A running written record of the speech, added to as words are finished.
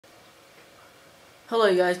Hello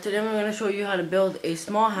you guys, today I'm going to show you how to build a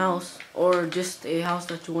small house or just a house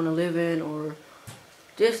that you want to live in, or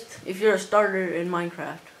just if you're a starter in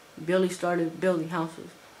Minecraft, barely started building houses.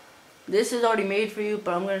 This is already made for you,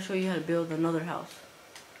 but I'm going to show you how to build another house.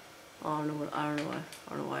 I don't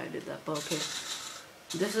know why I did that, but okay.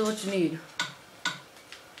 This is what you need.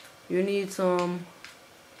 You need some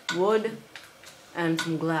wood and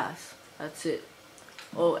some glass. That's it.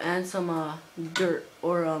 Oh, and some dirt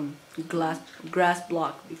or grass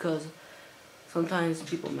block, because sometimes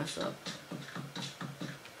people mess up.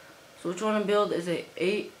 So what you want to build is a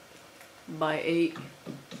 8 by 8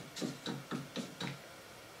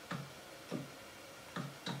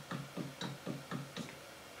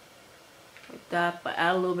 like that, but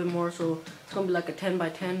add a little bit more, so it's gonna be like a 10 by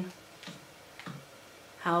 10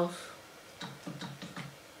 house.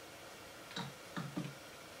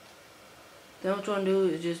 Then what you want to do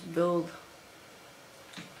is just build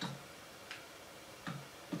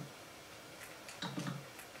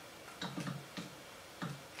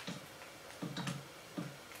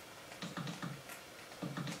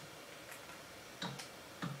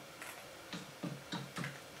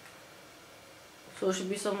so it should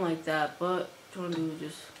be something like that, but what you want to do is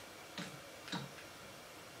just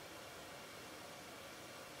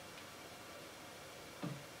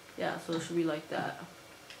so it should be like that.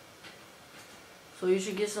 So you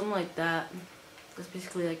should get something like that. That's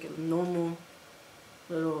basically like a normal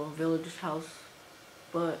little village house.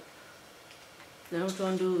 But then what you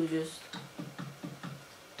want to do is just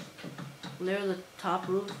layer the top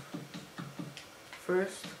roof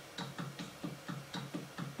first.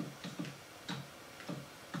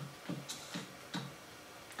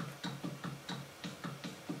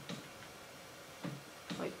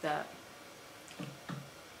 Like that.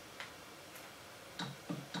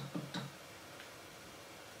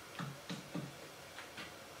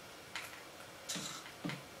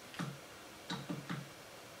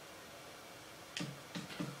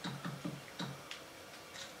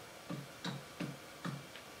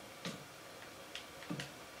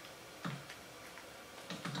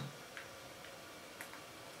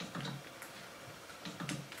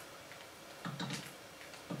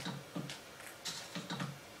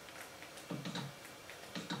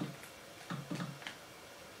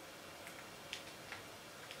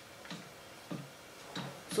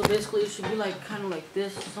 So basically it should be like kind of like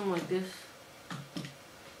this, something like this.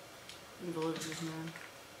 Gorgeous, man.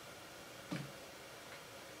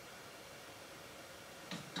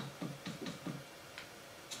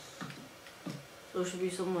 So it should be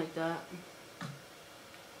something like that.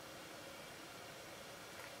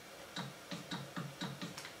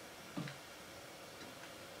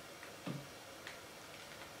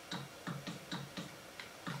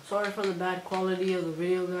 Sorry for the bad quality of the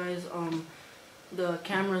video, guys. The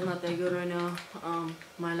camera's not that good right now.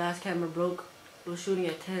 My last camera broke. It was shooting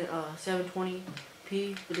at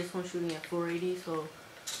 720p, but this one's shooting at 480, so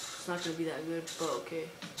it's not gonna be that good, but okay.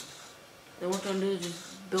 Then what I'm gonna do is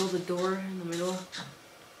just build a door in the middle.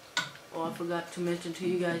 Oh, I forgot to mention to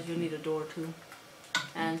you guys, you'll need a door too,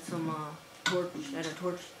 and some torch and a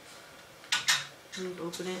torch. Just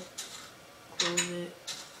open it, close it,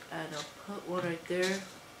 and I'll put one right there,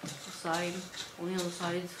 the side, only on the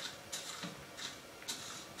sides.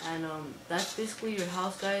 And that's basically your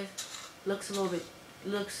house, guys. Looks a little bit,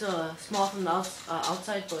 small from the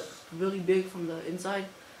outside, but really big from the inside.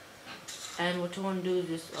 And what you want to do is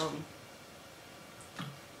just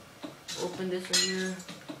open this right here,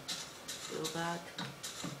 build that.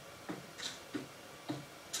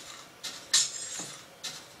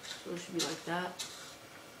 So it should be like that.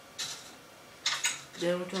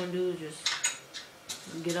 Then what you want to do is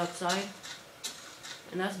just get outside,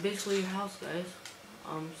 and that's basically your house, guys.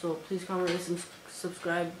 So please comment, rate, and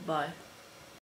subscribe. Bye.